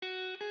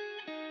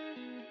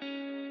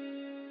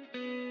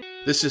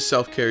This is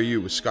Self-Care U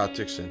with Scott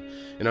Dixon,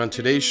 and on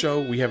today's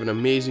show, we have an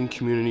amazing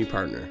community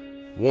partner,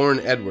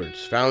 Warren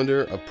Edwards,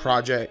 founder of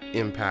Project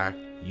Impact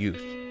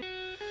Youth.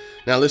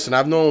 Now listen,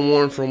 I've known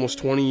Warren for almost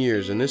 20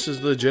 years, and this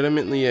is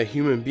legitimately a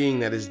human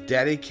being that has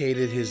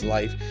dedicated his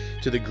life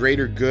to the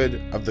greater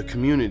good of the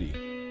community.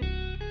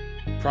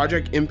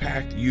 Project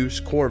Impact Youth's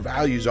core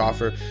values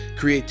offer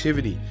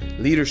creativity,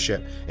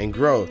 leadership, and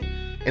growth,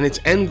 and its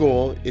end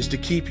goal is to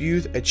keep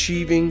youth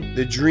achieving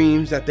the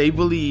dreams that they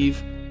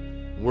believe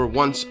were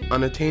once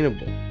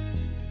unattainable.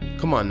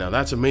 Come on now,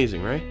 that's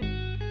amazing, right?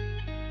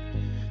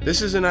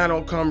 This is an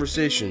adult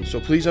conversation, so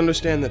please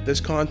understand that this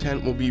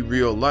content will be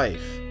real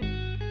life.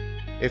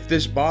 If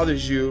this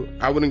bothers you,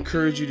 I would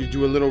encourage you to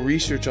do a little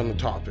research on the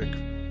topic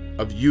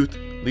of youth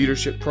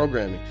leadership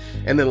programming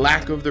and the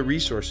lack of the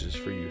resources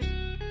for youth.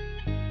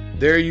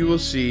 There you will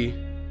see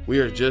we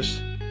are just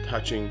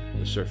touching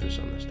the surface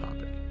on this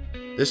topic.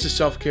 This is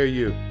Self-Care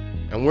U,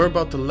 and we're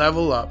about to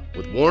level up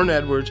with Warren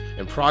Edwards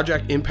and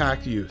Project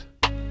Impact Youth.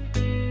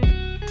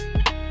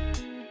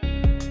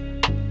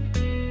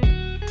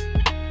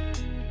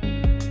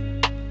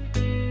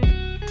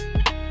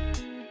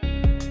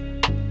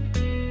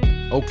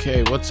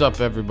 Okay, what's up,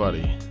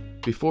 everybody?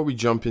 Before we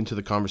jump into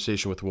the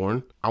conversation with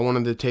Warren, I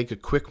wanted to take a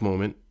quick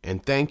moment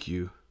and thank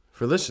you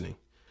for listening.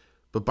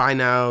 But by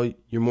now,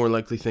 you're more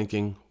likely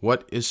thinking,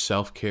 what is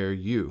Self-Care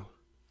U?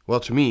 Well,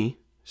 to me,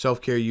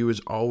 Self-Care U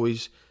is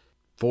always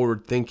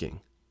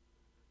forward-thinking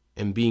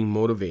and being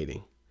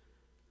motivating.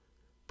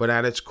 But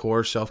at its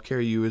core,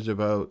 Self-Care U is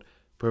about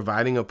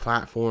providing a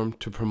platform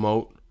to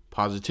promote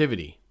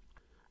positivity.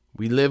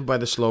 We live by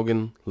the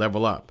slogan,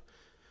 level up,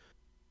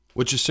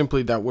 which is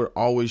simply that we're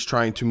always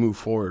trying to move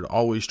forward,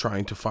 always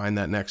trying to find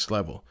that next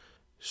level.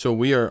 So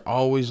we are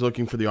always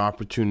looking for the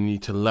opportunity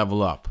to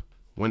level up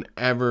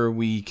whenever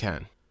we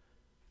can.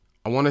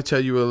 I want to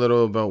tell you a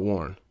little about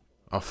Warren,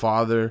 a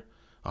father,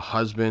 a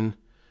husband,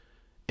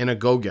 and a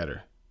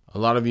go-getter. A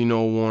lot of you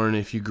know Warren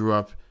if you grew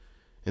up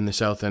in the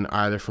South End,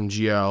 either from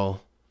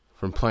GL,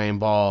 from playing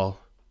ball,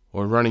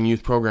 or running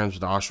youth programs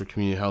with the Oshawa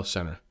Community Health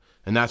Center.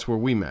 And that's where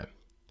we met.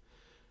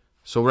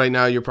 So right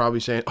now you're probably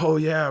saying, oh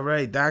yeah,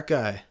 right, that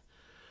guy.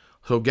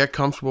 So get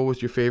comfortable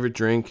with your favorite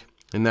drink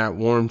in that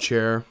warm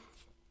chair,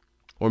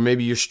 or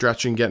maybe you're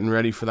stretching, getting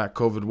ready for that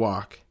COVID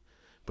walk.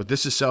 But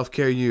this is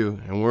Self-Care U,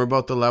 and we're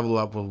about to level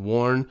up with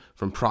Warren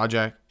from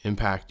Project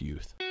Impact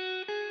Youth.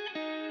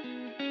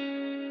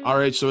 All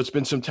right, so it's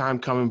been some time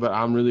coming, but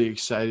I'm really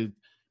excited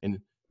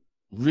and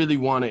really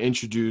want to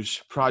introduce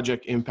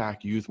Project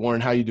Impact Youth. Warren,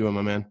 how you doing,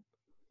 my man?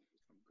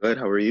 Good.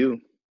 How are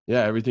you?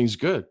 Yeah, everything's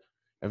good.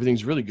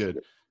 Everything's really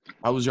good.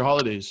 How was your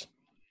holidays?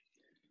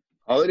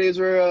 Holidays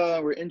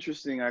were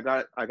interesting. I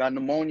got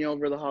pneumonia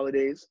over the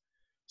holidays,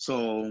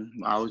 so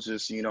I was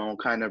just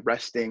kind of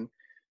resting,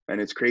 and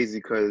it's crazy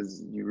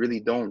because you really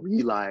don't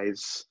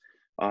realize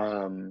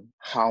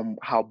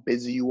how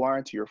busy you are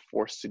until you're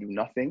forced to do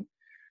nothing.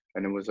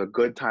 And it was a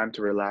good time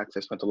to relax. I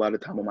spent a lot of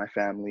time with my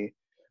family,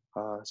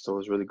 so it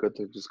was really good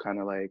to just kind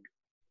of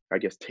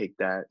take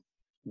that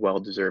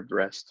well-deserved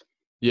rest.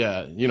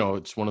 Yeah,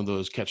 it's one of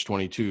those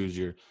catch-22s.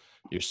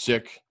 You're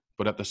sick,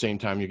 but at the same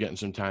time, you're getting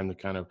some time to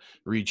kind of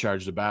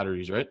recharge the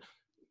batteries, right?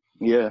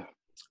 Yeah.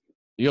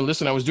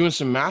 Listen, I was doing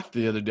some math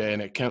the other day,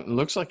 and it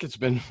looks like it's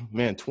been,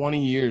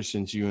 20 years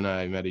since you and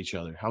I met each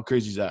other. How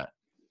crazy is that?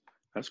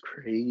 That's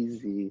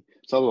crazy.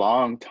 It's a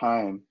long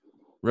time.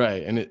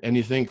 Right, and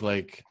you think,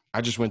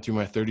 I just went through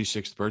my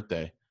 36th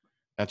birthday.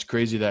 That's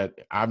crazy that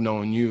I've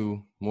known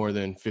you more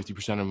than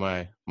 50% of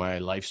my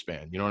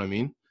lifespan. You know what I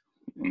mean?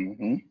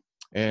 Mm-hmm.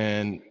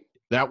 And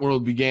that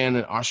world began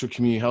at Oshawa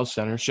Community Health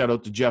Center. Shout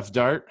out to Jeff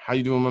Dart. How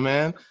you doing, my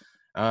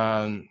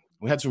man?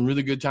 We had some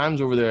really good times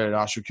over there at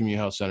Oshawa Community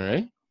Health Center,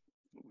 eh?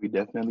 We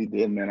definitely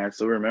did, man. I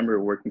still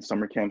remember working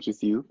summer camps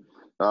with you.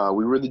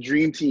 We were the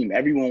dream team.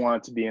 Everyone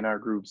wanted to be in our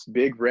groups,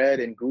 Big Red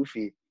and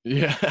Goofy.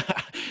 Yeah.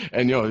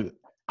 And,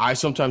 I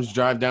sometimes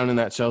drive down in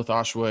that South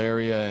Oshawa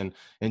area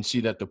and see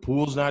that the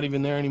pool's not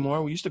even there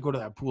anymore. We used to go to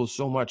that pool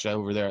so much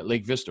over there at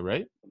Lake Vista,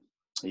 right?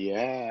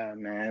 Yeah,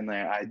 man.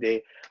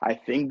 I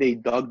think they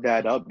dug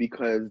that up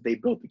because they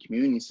built the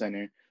community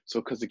center. So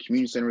because the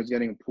community center was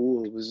getting a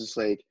pool, it was just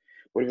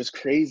but it was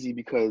crazy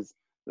because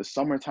the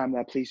summertime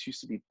that place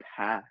used to be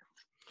packed.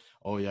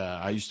 Oh yeah,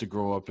 I used to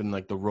grow up in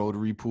the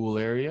Rotary Pool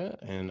area,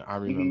 and I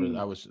remember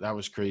Mm-hmm. that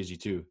was crazy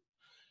too.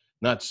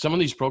 Not some of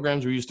these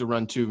programs we used to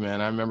run too,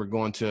 man. I remember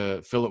going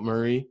to Philip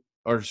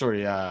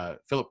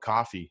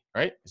Coffee,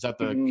 right? Is that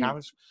the Mm-hmm.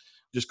 Cavs?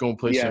 Just go and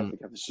play Yeah, I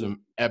some think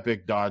I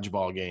epic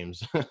dodgeball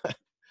games.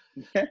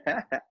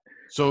 have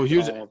So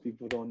here's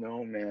people don't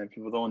know, man.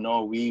 People don't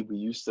know. We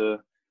used to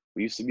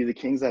be the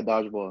kings at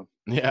dodgeball.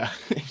 yeah.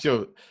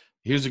 So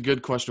here's a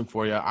good question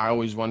for you. I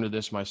always wonder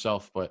this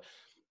myself, but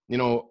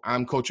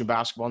I'm coaching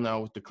basketball now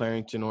with the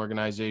Clarington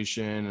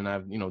organization, and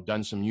I've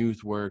done some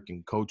youth work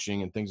and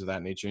coaching and things of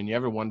that nature. And you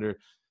ever wonder,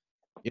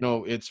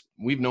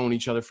 we've known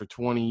each other for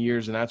 20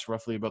 years, and that's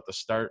roughly about the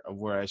start of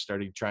where I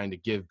started trying to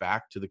give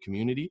back to the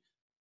community.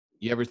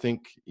 You ever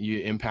think you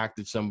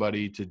impacted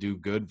somebody to do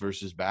good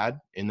versus bad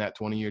in that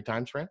 20-year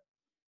time span?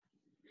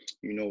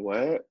 You know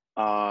what?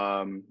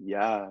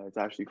 Yeah, it's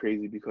actually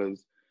crazy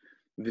because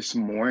this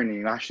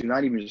morning, actually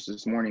not even just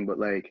this morning, but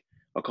like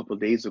a couple of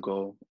days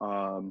ago,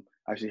 I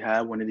actually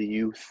had one of the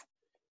youth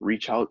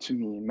reach out to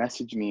me and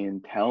message me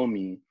and tell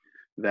me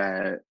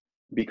that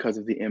because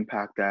of the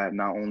impact that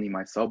not only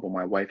myself but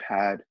my wife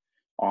had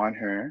on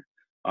her,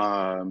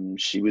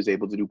 she was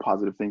able to do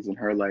positive things in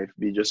her life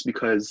just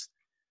because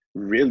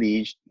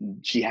really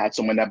she had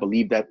someone that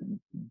believed that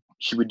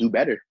she would do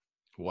better,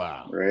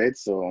 Wow. right?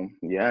 So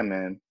yeah,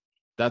 man.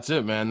 That's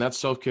it, man. That's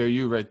self-care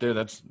you right there.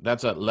 That's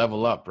a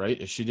level up, right?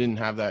 If she didn't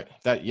have that,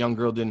 that young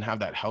girl didn't have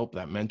that help,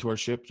 that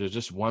mentorship, there's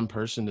just one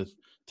person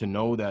to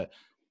know that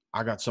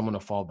I got someone to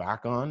fall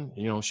back on,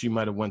 you know, she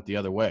might have went the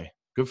other way.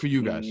 Good for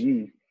you guys.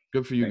 Hmm.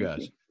 Good for you Thank you.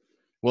 guys.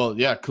 Well,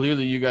 yeah,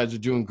 clearly you guys are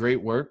doing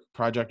great work.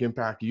 Project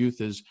Impact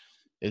Youth is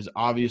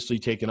obviously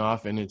taking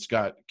off, and it's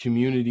got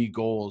community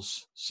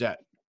goals set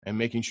and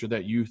making sure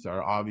that youth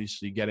are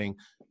obviously getting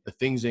the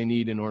things they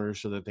need in order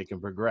so that they can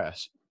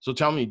progress. So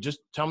just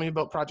tell me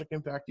about Project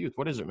Impact Youth.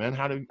 What is it, man?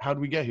 How do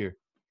we get here?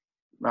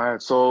 All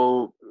right,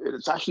 so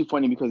it's actually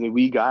funny because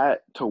we got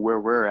to where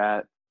we're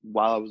at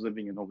while I was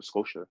living in Nova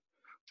Scotia.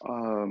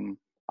 Um,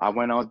 I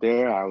went out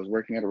there. I was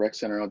working at a rec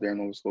center out there in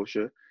Nova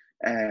Scotia,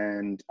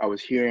 and I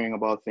was hearing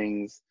about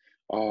things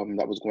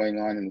that was going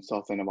on in the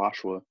south end of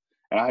Oshawa.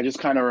 And I just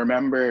kind of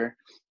remember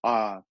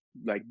uh,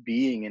 like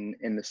being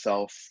in the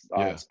south,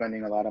 Yeah.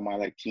 spending a lot of my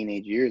like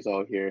teenage years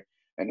out here,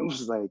 and it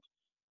was like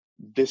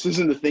this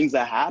isn't the things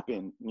that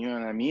happen. You know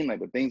what I mean? Like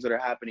the things that are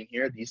happening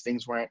here, these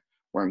things weren't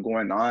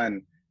going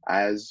on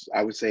as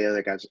I would say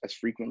like as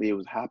frequently it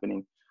was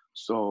happening.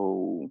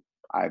 So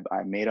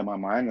I made up my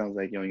mind. And I was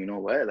like, yo, you know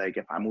what? Like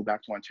if I move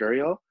back to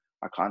Ontario,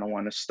 I kind of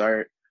want to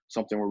start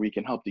something where we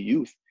can help the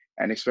youth,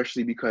 and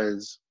especially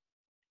because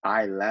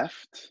I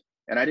left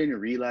and I didn't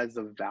realize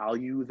the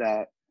value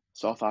that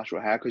South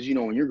Oshawa had. Because you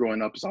know when you're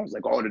growing up, it's always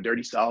like, oh, the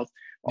dirty South.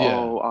 Yeah.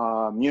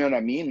 Oh, you know what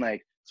I mean?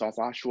 Like South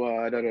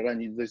Oshawa, da da da.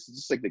 And there's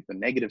just like the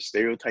negative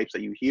stereotypes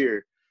that you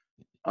hear.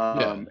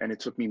 Yeah. And it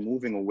took me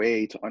moving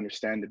away to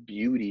understand the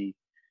beauty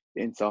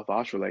in South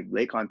Oshawa. Like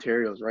Lake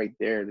Ontario is right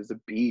there. There's a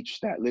beach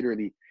that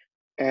literally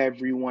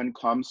everyone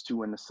comes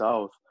to in the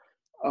South.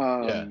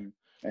 Yeah. And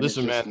it's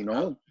Listen, just, man, you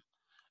know,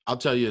 I'll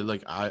tell you,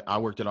 like I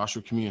worked at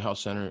Oshawa Community Health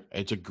Center.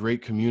 It's a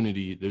great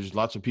community. There's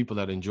lots of people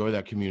that enjoy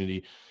that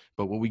community.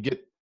 But what we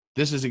get,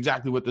 this is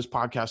exactly what this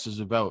podcast is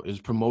about, is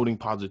promoting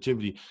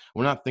positivity.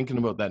 We're not thinking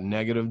about that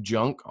negative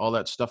junk, all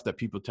that stuff that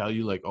people tell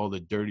you, like, oh, the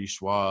dirty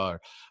schwa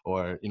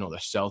or you know, the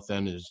South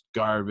End is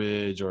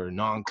garbage or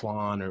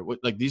non-quan or what,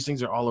 like these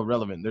things are all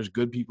irrelevant. There's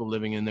good people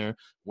living in there,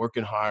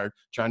 working hard,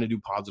 trying to do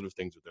positive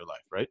things with their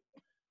life, right?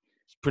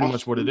 It's pretty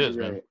much what it absolutely is,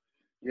 man. right.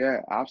 Yeah,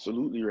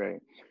 absolutely right.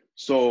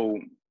 So,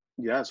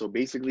 yeah, so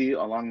basically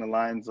along the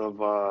lines of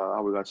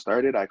how we got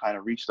started, I kind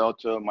of reached out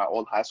to my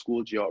old high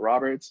school, G.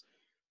 Roberts,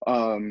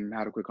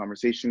 had a quick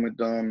conversation with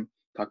them,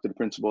 talked to the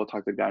principal,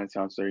 talked to the guidance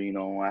counselor. You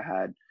know, I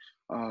had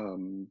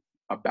um,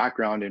 a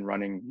background in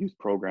running youth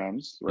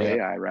programs, Yeah.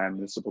 right? I ran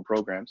municipal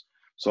programs.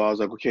 So I was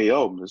like, okay,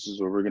 yo, this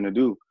is what we're going to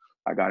do.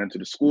 I got into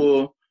the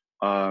school,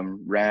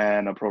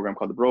 ran a program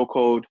called the Bro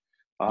Code.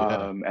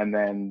 Yeah. And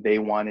then they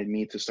wanted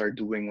me to start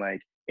doing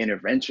like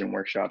intervention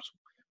workshops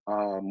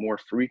more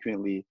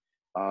frequently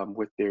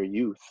with their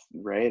youth,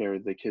 right? Or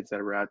the kids that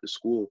were at the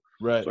school.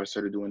 Right. So I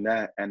started doing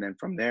that. And then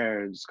from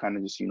there, it's kind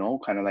of just, you know,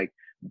 kind of like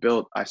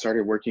built, I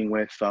started working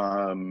with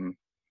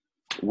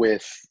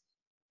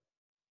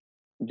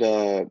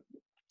the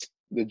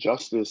the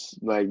justice,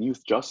 like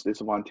youth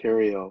justice of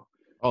Ontario,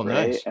 Oh,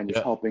 right? nice. And just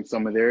Yeah. helping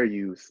some of their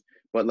youth.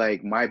 But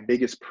like my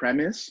biggest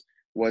premise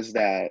was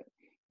that,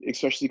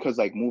 especially because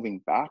like moving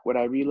back, what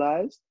I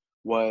realized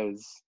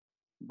was,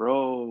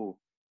 bro,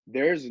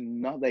 there's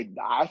not like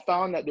I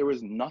found that there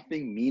was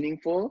nothing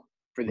meaningful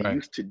for the Right.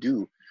 youth to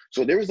do.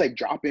 So there was like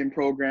drop-in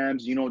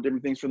programs, you know,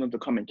 different things for them to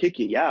come and kick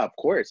it. Yeah, of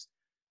course.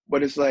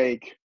 But it's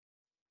like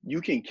you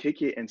can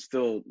kick it and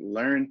still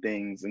learn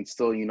things and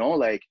still, you know,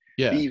 like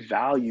Yeah. be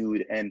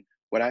valued. And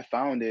what I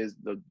found is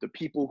the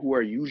people who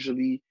are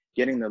usually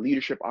getting the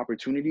leadership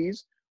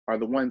opportunities are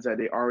the ones that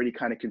they already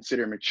kind of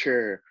consider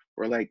mature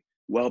or like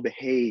well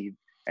behaved.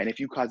 And if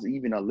you cause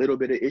even a little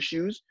bit of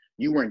issues,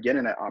 you weren't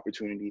getting that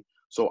opportunity.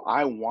 So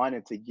I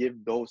wanted to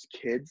give those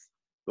kids,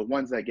 the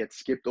ones that get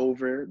skipped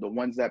over, the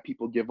ones that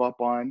people give up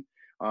on,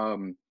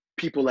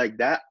 people like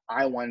that,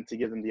 I wanted to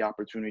give them the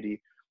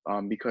opportunity,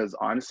 because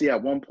honestly,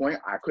 at one point,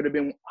 I could have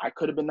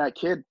been that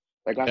kid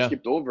that got Yeah.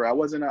 skipped over. I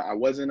wasn't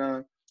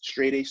a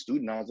straight A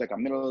student. I was like a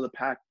middle of the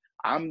pack.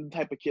 I'm the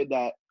type of kid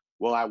that,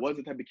 well, I was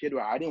the type of kid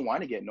where I didn't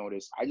want to get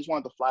noticed. I just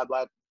wanted to fly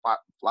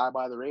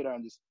by the radar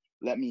and just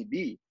let me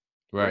be,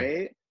 Right.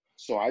 right?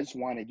 So I just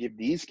want to give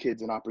these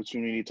kids an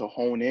opportunity to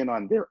hone in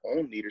on their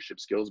own leadership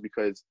skills,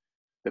 because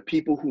the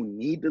people who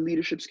need the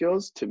leadership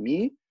skills, to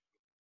me,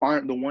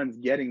 aren't the ones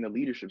getting the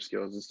leadership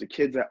skills. It's the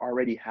kids that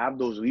already have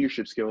those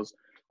leadership skills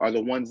are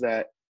the ones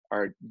that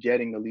are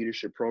getting the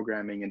leadership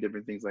programming and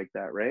different things like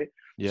that, right?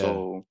 Yeah.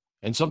 So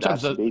And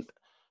that's base.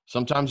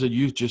 sometimes the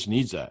youth just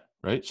needs that.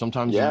 right?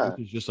 Sometimes the youth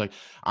Yeah. is just like,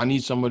 I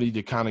need somebody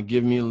to kind of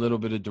give me a little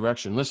bit of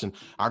direction. Listen,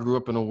 I grew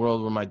up in a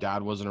world where my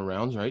dad wasn't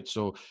around, right?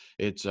 So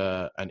it's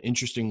an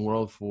interesting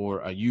world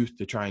for a youth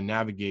to try and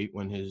navigate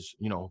when his,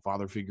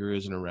 father figure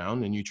isn't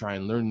around, and you try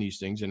and learn these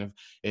things.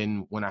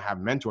 And when I have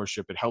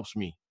mentorship, it helps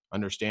me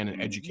understand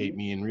and educate Hmm.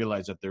 me and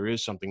realize that there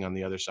is something on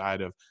the other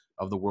side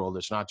of the world.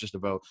 It's not just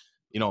about,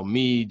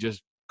 me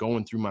just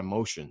going through my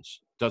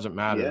motions. Doesn't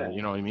matter, Yeah.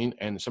 you know what I mean?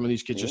 And some of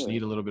these kids just Yeah.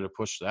 need a little bit of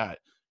push to that.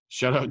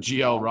 Shout out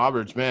GL Exactly.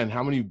 Roberts, man.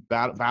 How many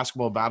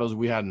basketball battles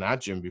we had in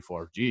that gym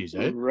before? Jeez,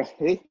 eh?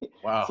 Right.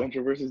 Wow.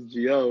 Central versus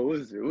GO.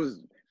 It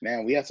was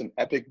man, we had some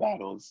epic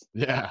battles.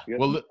 Yeah. We had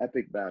Well, some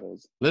epic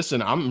battles.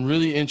 listen, I'm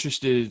really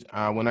interested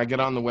when I get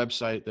on the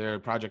website there,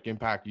 Project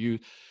Impact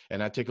Youth,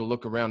 and I take a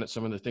look around at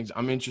some of the things.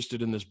 I'm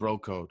interested in this bro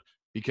code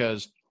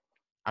because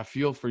I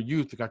feel for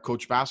youth. Like I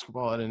coach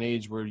basketball at an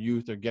age where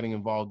youth are getting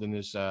involved in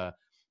this,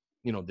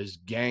 this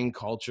gang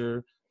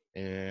culture,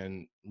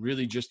 and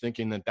really just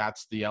thinking that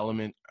that's the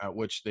element at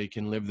which they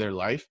can live their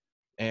life.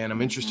 And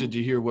I'm interested Hmm.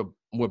 to hear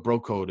what bro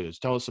code is.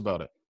 Tell us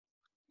about it.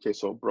 Okay,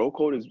 so Bro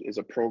Code is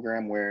a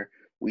program where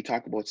we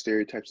talk about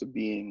stereotypes of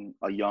being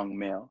a young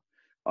male.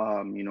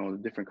 The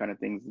different kind of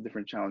things, the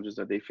different challenges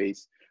that they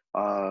face.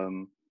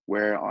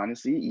 Where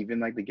honestly,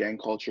 even like the gang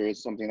culture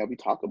is something that we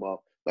talk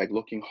about, like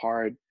looking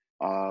hard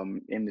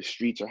in the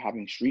streets or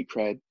having street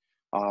cred,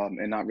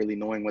 and not really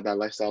knowing what that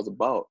lifestyle is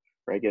about,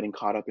 right? Getting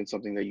caught up in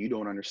something that you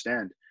don't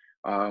understand.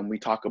 We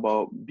talk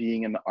about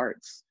being in the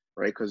arts,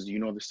 right? Because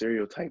the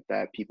stereotype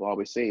that people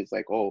always say is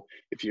like, oh,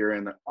 if you're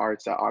in the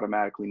arts, that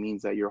automatically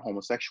means that you're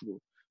homosexual.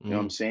 You know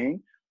what I'm Mm,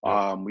 saying?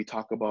 yep. We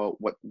talk about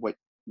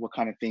what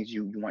kind of things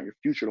you want your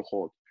future to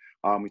hold.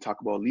 We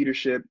talk about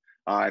leadership.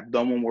 I've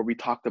done one where we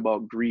talked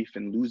about grief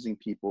and losing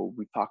people.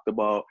 We talked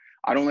about,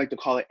 I don't like to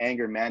call it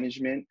anger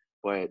management,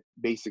 but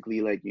basically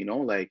like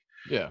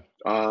Yeah.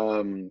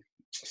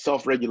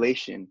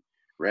 self-regulation,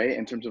 right?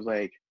 In terms of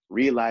like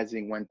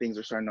realizing when things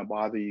are starting to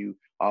bother you,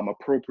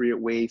 appropriate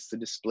ways to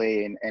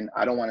display and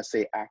I don't want to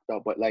say act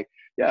out, but like,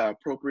 yeah,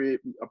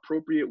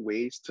 appropriate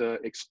ways to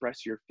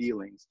express your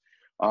feelings.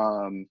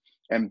 Um,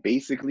 and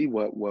basically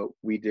what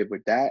we did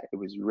with that, it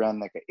was run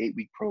like an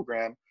 8-week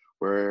program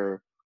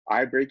where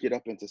I break it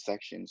up into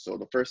sections. So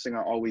the first thing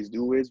I always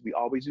do is we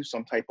always do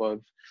some type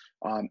of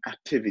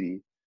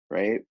activity,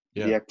 right?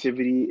 The Yeah.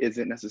 activity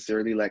isn't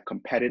necessarily like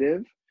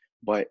competitive,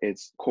 but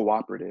it's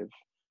cooperative,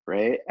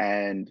 right?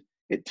 And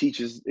it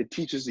teaches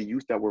the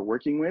youth that we're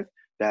working with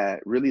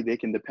that really they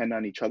can depend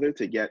on each other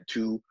to get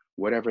to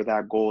whatever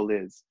that goal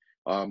is.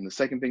 The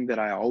second thing that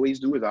I always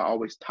do is I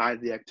always tie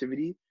the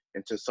activity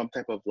into some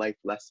type of life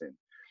lesson.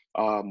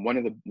 One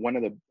of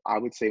the I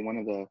would say one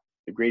of the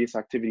greatest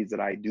activities that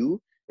I do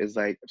is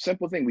like a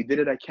simple thing. We did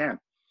it at camp,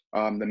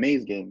 the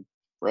maze game,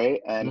 right?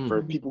 And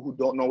for Mm, people who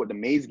don't know what the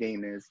maze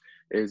game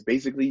is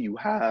basically you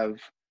have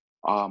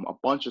a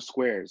bunch of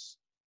squares,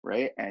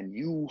 right? And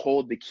you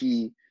hold the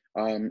key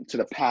to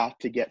the path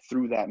to get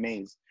through that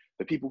maze.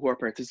 The people who are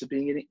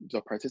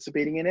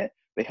participating in it,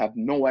 they have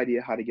no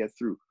idea how to get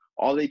through.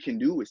 All they can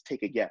do is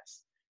take a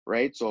guess,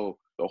 right? So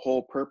the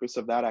whole purpose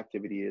of that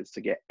activity is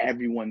to get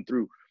everyone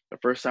through. The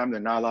first time they're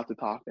not allowed to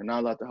talk, they're not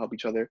allowed to help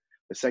each other.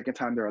 The second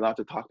time they're allowed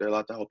to talk, they're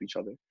allowed to help each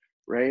other,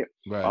 right?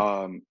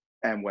 right.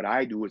 And what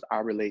I do is I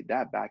relate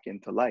that back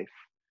into life,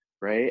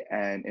 right?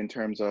 And in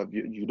terms of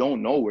you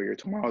don't know where your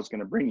tomorrow is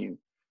going to bring you,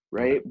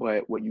 Right. right?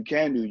 But what you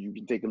can do, you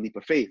can take a leap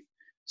of faith.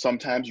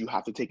 Sometimes you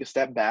have to take a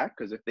step back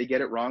because if they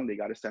get it wrong, they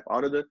got to step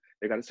out of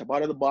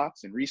the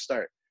box and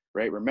restart,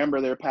 right?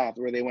 Remember their path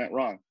where they went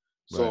wrong.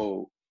 Right.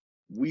 So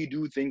we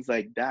do things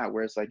like that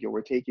where it's like, yo,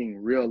 we're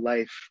taking real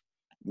life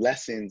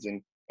lessons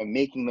and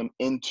making them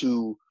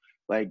into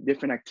like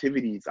different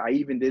activities. I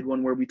even did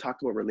one where we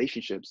talked about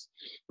relationships,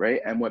 right?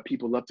 And what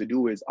people love to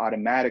do is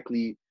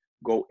automatically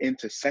go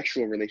into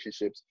sexual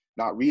relationships,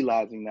 not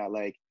realizing that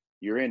like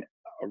you're in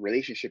a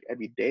relationship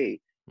every day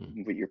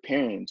Mm, with your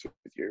parents,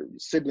 with your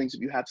siblings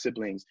if you have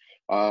siblings,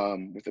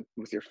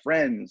 with your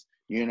friends.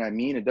 You know what I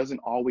mean? It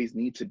doesn't always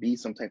need to be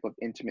some type of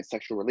intimate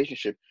sexual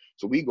relationship.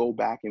 So we go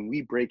back and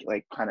we break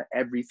like kind of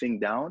everything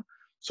down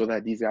so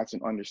that these guys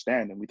can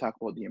understand. And we talk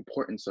about the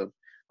importance of,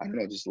 I don't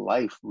know, just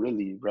life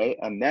really, right?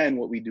 And then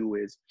what we do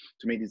is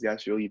to make these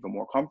guys feel even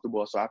more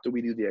comfortable. So after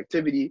we do the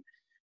activity,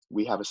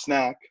 we have a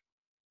snack.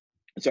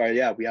 Sorry,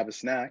 yeah, we have a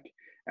snack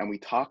and we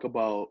talk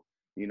about,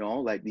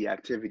 like the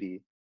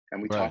activity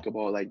and we right. talk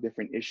about like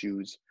different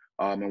issues.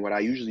 And what I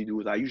usually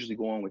do is I usually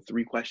go on with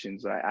 3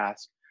 questions that I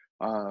ask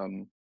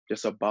um,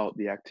 just about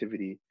the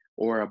activity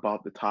or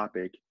about the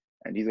topic.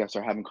 And these guys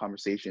start having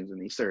conversations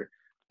and they start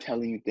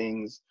telling you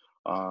things,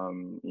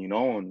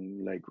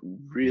 and like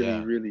really,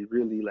 Yeah. really,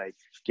 really like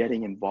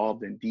getting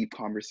involved in deep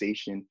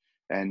conversation.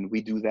 And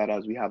we do that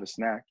as we have a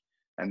snack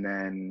and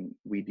then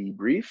we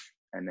debrief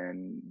and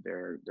then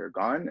they're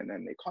gone and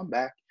then they come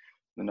back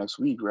the next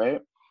week,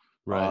 right?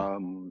 Right.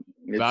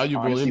 It's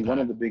Valuable honestly one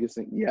of impact. the biggest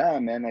things. Yeah,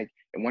 man. Like,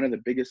 and one of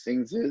the biggest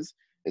things is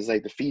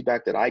like the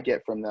feedback that I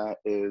get from that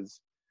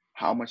is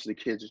how much the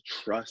kids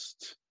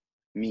trust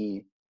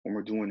me when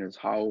we're doing this,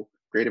 how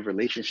great of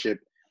relationship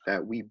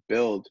that we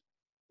build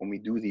when we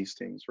do these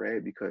things,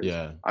 right? Because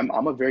Yeah.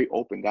 I'm a very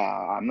open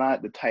guy. I'm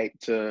not the type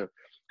to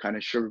kind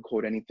of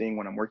sugarcoat anything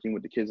when I'm working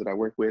with the kids that I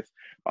work with.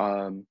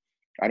 Um,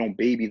 I don't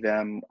baby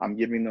them. I'm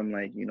giving them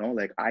like, you know,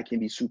 like I can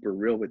be super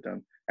real with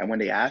them. And when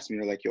they ask me,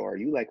 they're like, "Yo, are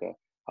you like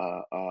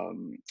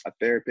a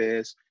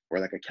therapist or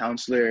like a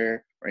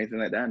counselor or anything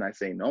like that?" And I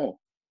say, "No,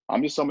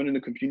 I'm just someone in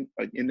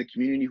the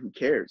community who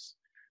cares."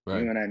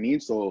 You Right. know what I mean?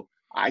 So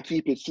I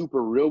keep it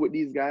super real with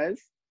these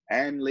guys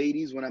and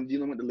ladies when I'm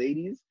dealing with the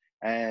ladies.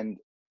 And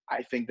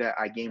I think that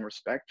I gain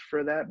respect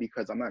for that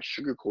because I'm not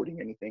sugarcoating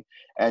anything.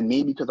 And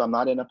maybe because I'm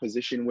not in a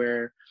position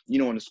where, you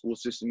know, in the school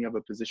system, you have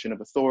a position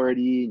of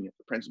authority and you have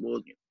the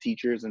principals, you have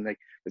teachers, and like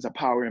there's a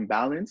power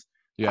imbalance.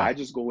 Yeah. I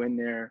just go in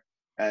there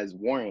as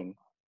Warren,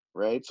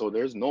 right? So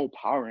there's no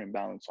power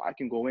imbalance. So I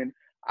can go in.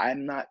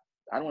 I'm not,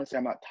 I don't want to say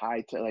I'm not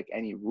tied to like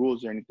any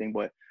rules or anything,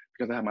 but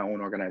because I have my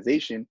own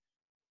organization,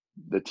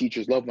 the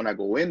teachers love when I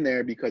go in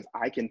there because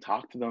I can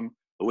talk to them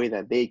the way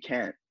that they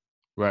can't.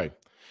 Right.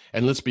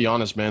 And let's be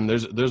honest, man,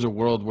 there's a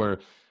world where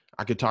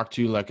I could talk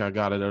to you like I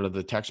got it out of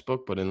the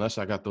textbook, but unless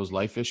I got those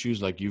life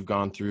issues like you've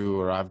gone through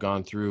or I've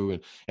gone through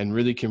and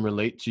really can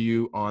relate to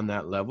you on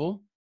that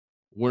level,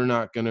 we're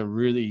not going to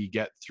really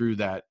get through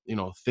that, you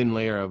know, thin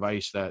layer of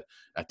ice that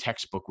a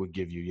textbook would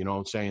give you, you know what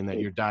I'm saying? That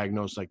you're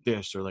diagnosed like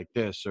this,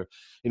 or,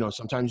 you know,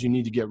 sometimes you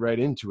need to get right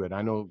into it.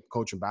 I know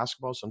coaching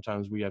basketball,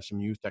 sometimes we have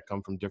some youth that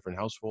come from different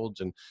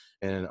households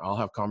and I'll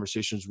have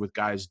conversations with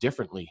guys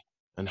differently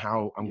and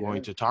how I'm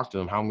going Yeah, to talk to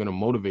them, how I'm going to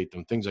motivate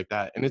them, things like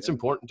that. And it's yeah,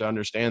 important to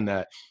understand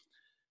that,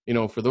 you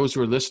know, for those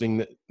who are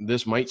listening,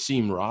 this might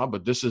seem raw,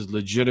 but this is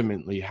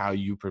legitimately how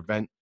you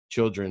prevent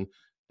children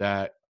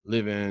that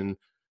live in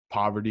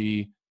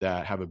poverty,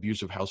 that have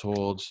abusive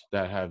households,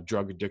 that have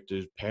drug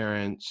addicted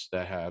parents,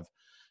 that have,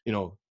 you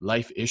know,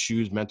 life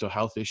issues, mental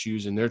health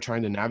issues, and they're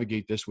trying to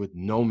navigate this with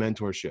no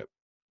mentorship.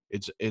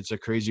 It's a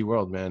crazy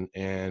world, man.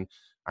 And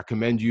I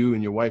commend you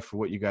and your wife for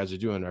what you guys are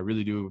doing. I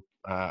really do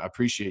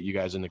appreciate you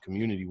guys in the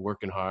community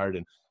working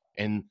hard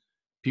and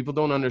people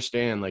don't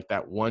understand like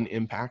that one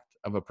impact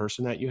of a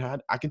person that you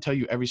had. I can tell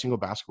you every single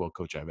basketball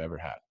coach I've ever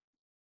had.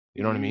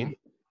 You know what I mm, mean?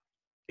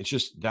 It's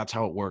just that's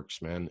how it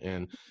works, man.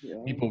 And yeah,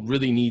 people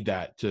really need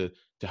that to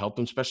help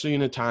them, especially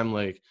in a time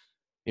like,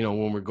 you know,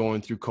 when we're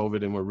going through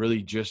COVID and we're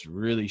really just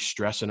really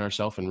stressing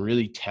ourselves and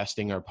really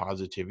testing our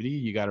positivity.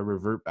 You got to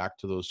revert back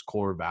to those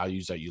core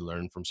values that you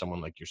learned from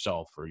someone like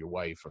yourself or your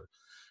wife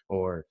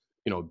or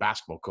you know, a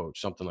basketball coach,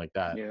 something like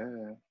that.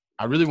 yeah.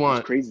 I really It's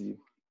want, crazy.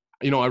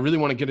 you know, I really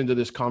want to get into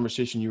this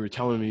conversation. You were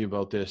telling me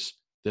about this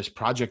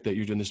project that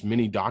you're doing, this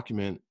mini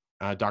documentary.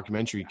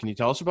 Can you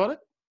tell us about it?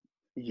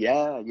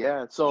 Yeah,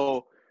 yeah.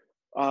 So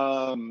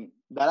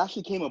that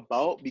actually came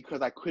about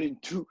because I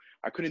couldn't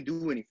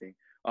do anything.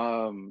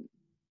 Um,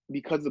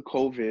 because of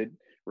COVID,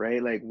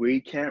 right? Like we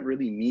can't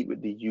really meet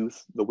with the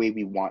youth the way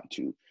we want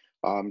to.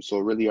 So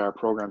really our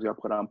programs got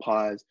put on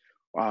pause.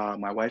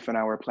 My wife and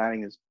I were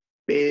planning this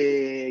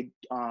big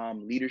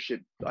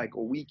leadership, like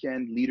a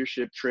weekend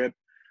leadership trip.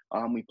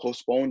 We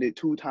postponed it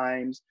 2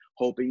 times,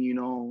 hoping, you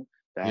know,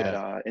 that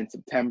Yeah, in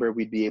September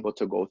we'd be able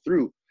to go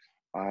through.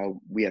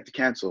 We had to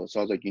cancel. So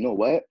I was like, you know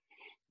what?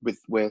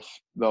 With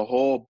the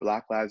whole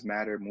Black Lives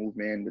Matter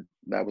movement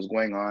that was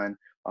going on,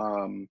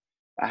 um,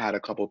 I had a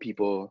couple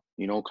people,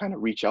 you know, kind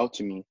of reach out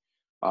to me.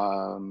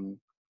 Um,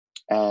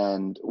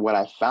 and what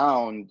I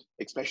found,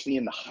 especially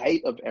in the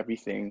height of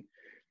everything,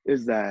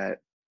 is that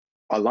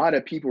a lot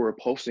of people were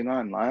posting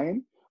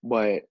online,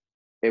 but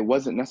it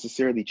wasn't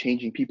necessarily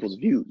changing people's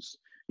views.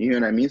 You know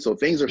what I mean? So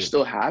things are yeah,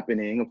 still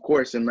happening, of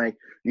course. And like,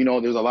 you know,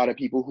 there's a lot of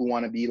people who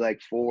want to be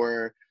like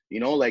for, you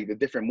know, like the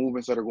different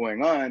movements that are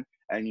going on.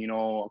 And, you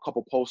know, a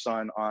couple posts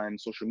on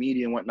social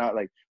media and whatnot,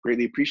 like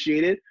greatly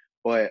appreciated.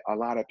 But a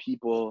lot of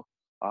people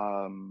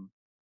um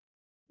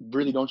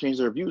really don't change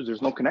their views.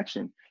 There's no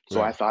connection.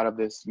 So I right. thought of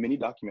this mini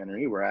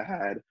documentary where I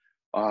had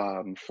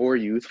 4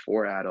 youth,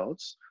 4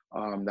 adults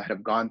that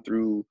have gone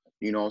through,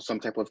 you know, some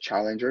type of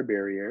challenge or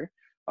barrier.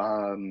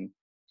 Um,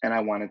 and I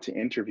wanted to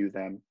interview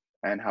them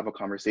and have a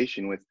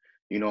conversation with,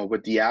 you know,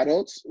 with the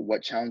adults.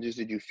 What challenges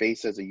did you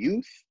face as a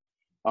youth?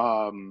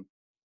 Um,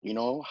 you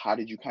know, how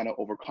did you kind of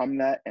overcome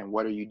that? And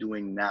what are you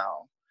doing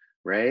now?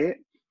 Right.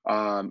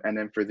 And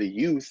then for the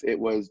youth, it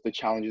was the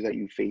challenges that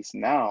you face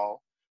now,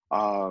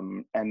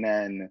 and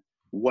then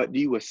what do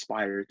you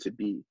aspire to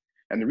be?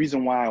 And the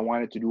reason why I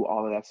wanted to do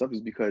all of that stuff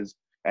is because,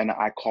 and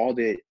I called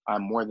it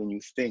I'm more than you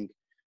think,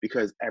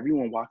 because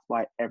everyone walks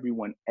by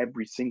everyone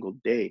every single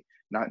day,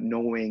 not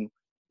knowing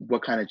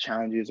what kind of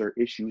challenges or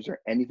issues or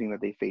anything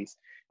that they face.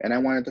 And I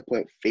wanted to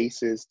put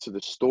faces to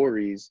the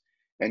stories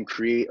and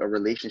create a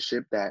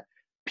relationship that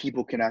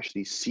people can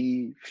actually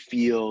see,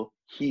 feel,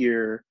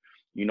 hear,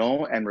 you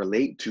know, and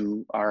relate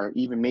to, or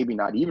even maybe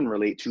not even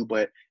relate to,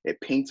 but it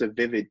paints a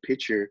vivid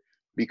picture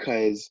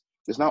because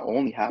it's not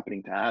only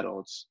happening to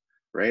adults,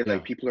 right? Yeah,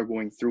 Like people are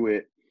going through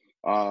it,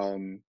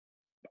 um,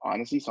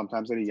 honestly,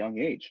 sometimes at a young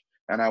age.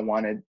 And I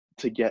wanted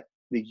to get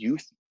the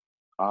youth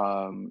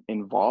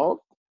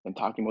involved and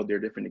talking about their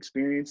different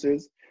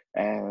experiences.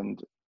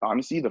 And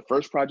honestly, the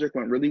first project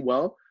went really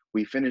well.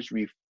 we finished,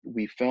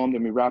 we filmed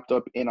and we wrapped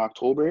up in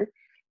October.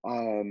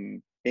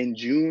 In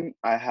June,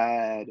 I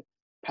had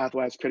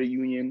Pathwise Credit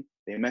Union.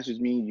 They messaged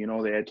me,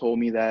 they had told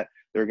me that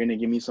they're going to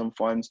give me some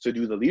funds to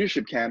do the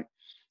leadership camp.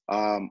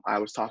 I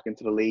was talking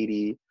to the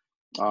lady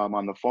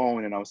on the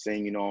phone, and I was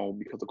saying,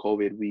 because of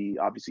COVID, we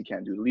obviously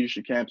can't do the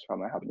leadership camps.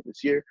 Probably not happening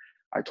this year.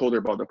 I told her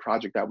about the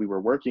project that we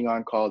were working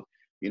on called,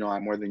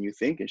 I'm More Than You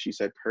Think. And she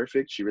said,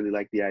 perfect. She really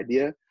liked the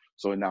idea.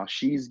 So now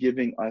she's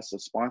giving us a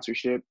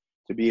sponsorship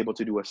to be able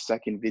to do a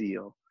second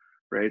video,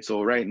 right?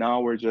 So right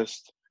now we're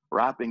just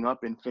wrapping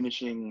up and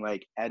finishing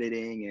like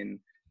editing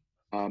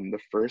and the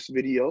first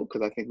video,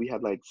 because I think we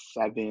had like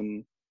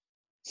seven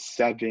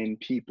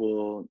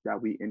people that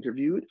we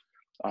interviewed.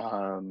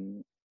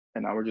 And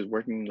now we're just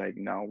working right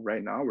now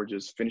we're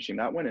just finishing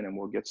that one, and then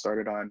we'll get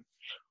started on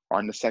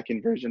the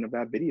second version of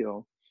that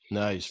video.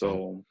 Nice, man.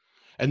 So,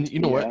 And you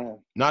know what? yeah.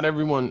 Not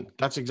everyone,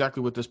 that's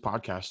exactly what this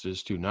podcast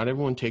is too. Not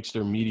everyone takes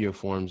their media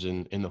forms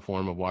in the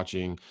form of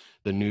watching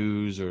the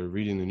news or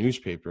reading the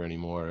newspaper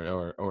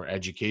anymore, or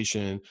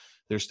education.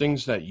 There's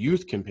things that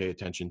youth can pay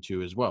attention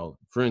to as well.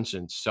 For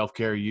instance,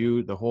 Self-Care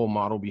U, the whole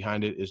model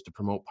behind it is to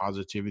promote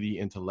positivity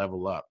and to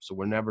level up. So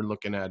we're never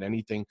looking at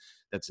anything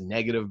that's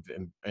negative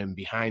and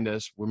behind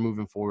us. We're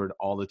moving forward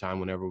all the time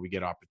whenever we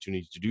get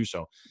opportunities to do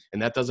so.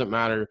 And that doesn't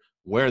matter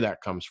where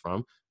that comes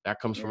from. That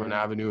comes from an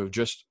avenue of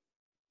just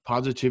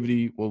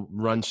positivity will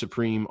run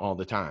supreme all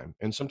the time.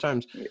 And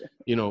sometimes,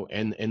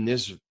 and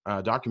this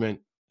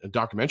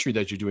documentary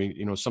that you're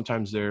doing,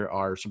 sometimes there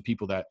are some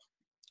people that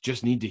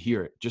just need to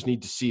hear it, just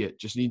need to see it,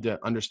 just need to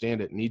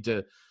understand it, need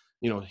to,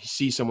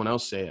 see someone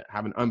else say it,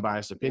 have an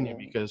unbiased opinion,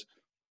 because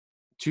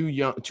too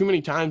many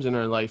times in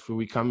our life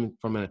we come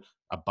from a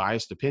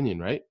biased opinion,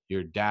 right?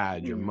 Your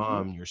dad, your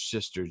mom, your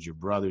sisters, your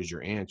brothers,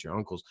 your aunts, your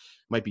uncles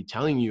might be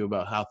telling you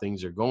about how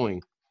things are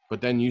going,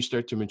 but then you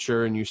start to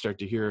mature and you start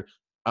to hear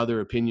other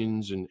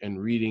opinions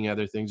and reading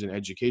other things in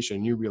education,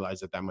 and you realize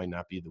that might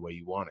not be the way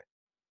you want it,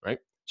 right?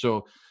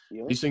 So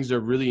these things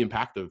are really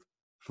impactful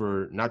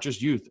for not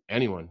just youth,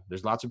 anyone.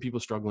 There's lots of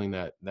people struggling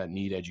that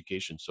need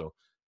education. So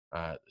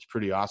it's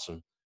pretty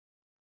awesome.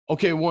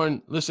 Okay,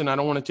 Warren, listen, I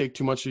don't want to take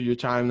too much of your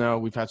time now.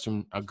 We've had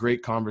a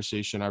great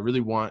conversation. I really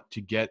want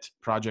to get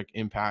Project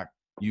Impact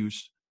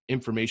Youth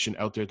information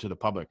out there to the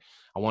public.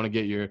 I want to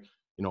get your,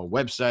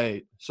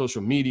 website,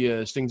 social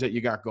media, things that you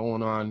got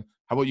going on.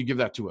 How about you give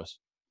that to us?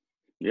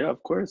 Yeah,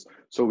 of course.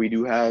 So we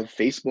do have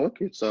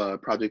Facebook. It's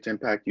Project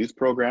Impact Youth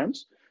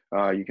Programs.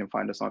 You can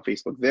find us on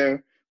Facebook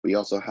there. We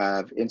also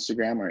have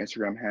Instagram. Our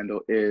Instagram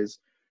handle is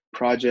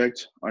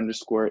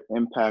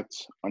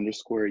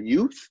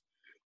project_impact_youth.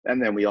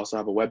 And then we also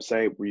have a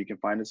website where you can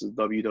find us at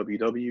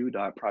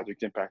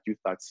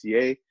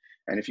www.projectimpactyouth.ca.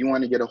 And if you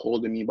want to get a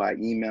hold of me by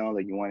email,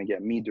 like you want to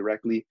get me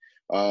directly,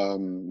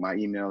 my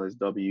email is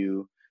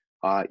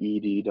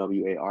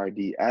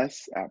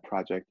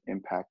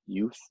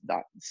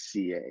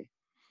edwards@projectimpactyouth.ca.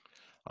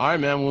 All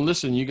right, man. Well,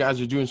 listen, you guys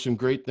are doing some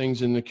great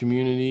things in the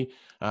community.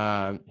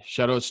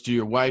 Shout outs to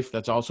your wife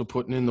that's also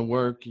putting in the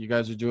work. You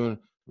guys are doing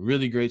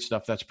really great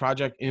stuff. That's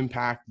Project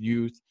Impact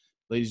Youth.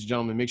 Ladies and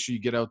gentlemen, make sure you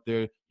get out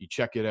there, you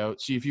check it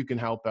out, see if you can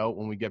help out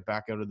when we get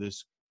back out of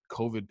this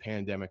COVID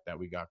pandemic that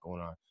we got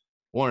going on.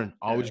 Warren,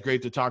 always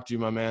great to talk to you,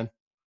 my man.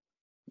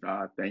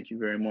 Thank you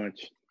very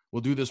much.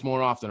 We'll do this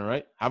more often, all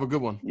right? Have a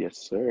good one. Yes,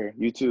 sir.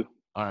 You too.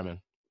 All right, man.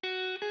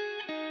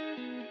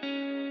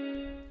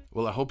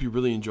 Well, I hope you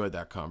really enjoyed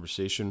that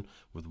conversation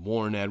with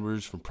Warren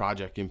Edwards from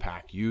Project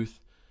Impact Youth.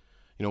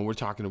 We're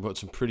talking about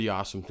some pretty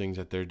awesome things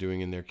that they're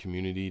doing in their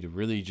community to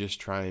really just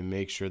try and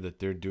make sure that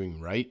they're doing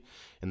right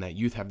and that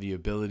youth have the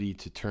ability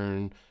to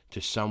turn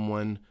to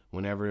someone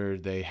whenever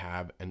they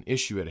have an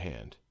issue at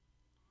hand.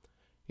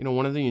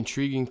 One of the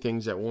intriguing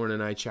things that Warren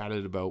and I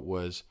chatted about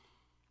was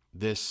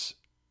this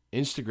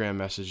Instagram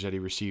message that he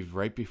received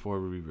right before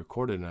we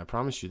recorded. And I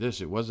promise you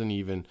this, it wasn't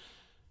even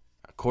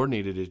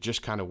coordinated. It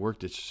just kind of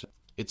worked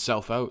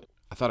itself out.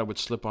 I thought I would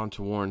slip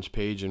onto Warren's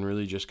page and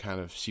really just kind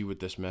of see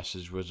what this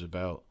message was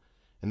about.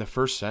 And the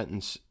first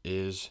sentence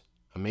is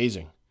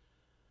amazing.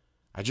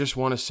 I just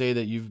want to say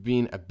that you've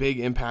been a big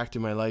impact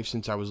in my life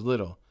since I was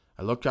little.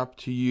 I looked up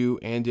to you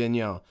and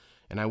Danielle,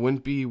 and I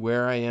wouldn't be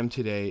where I am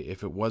today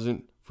if it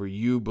wasn't for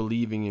you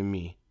believing in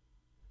me.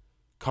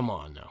 Come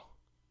on now.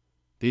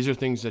 These are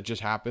things that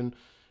just happen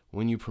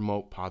when you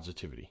promote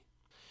positivity.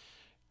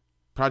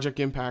 Project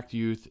Impact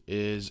Youth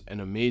is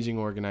an amazing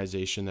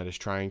organization that is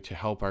trying to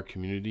help our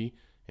community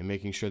and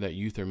making sure that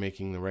youth are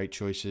making the right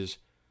choices,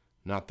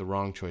 not the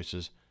wrong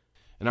choices.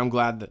 And I'm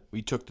glad that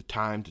we took the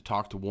time to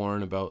talk to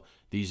Warren about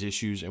these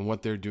issues and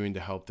what they're doing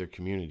to help their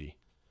community.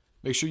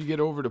 Make sure you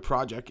get over to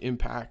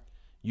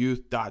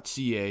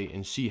projectimpactyouth.ca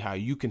and see how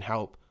you can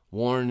help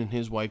Warren and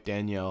his wife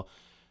Danielle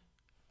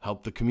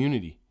help the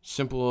community.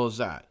 Simple as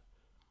that.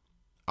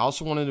 I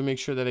also wanted to make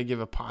sure that I give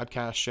a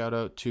podcast shout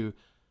out to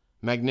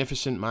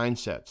Magnificent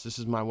Mindsets. This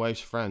is my wife's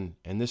friend,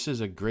 and this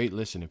is a great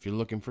listen. If you're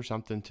looking for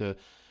something to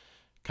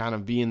kind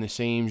of be in the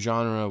same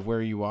genre of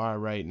where you are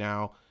right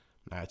now,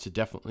 it's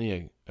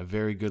definitely a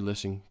very good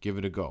listen. Give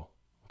it a go.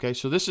 Okay,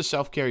 so this is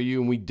Self Care You,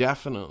 and we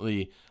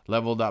definitely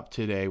leveled up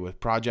today with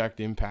Project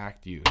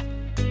Impact You.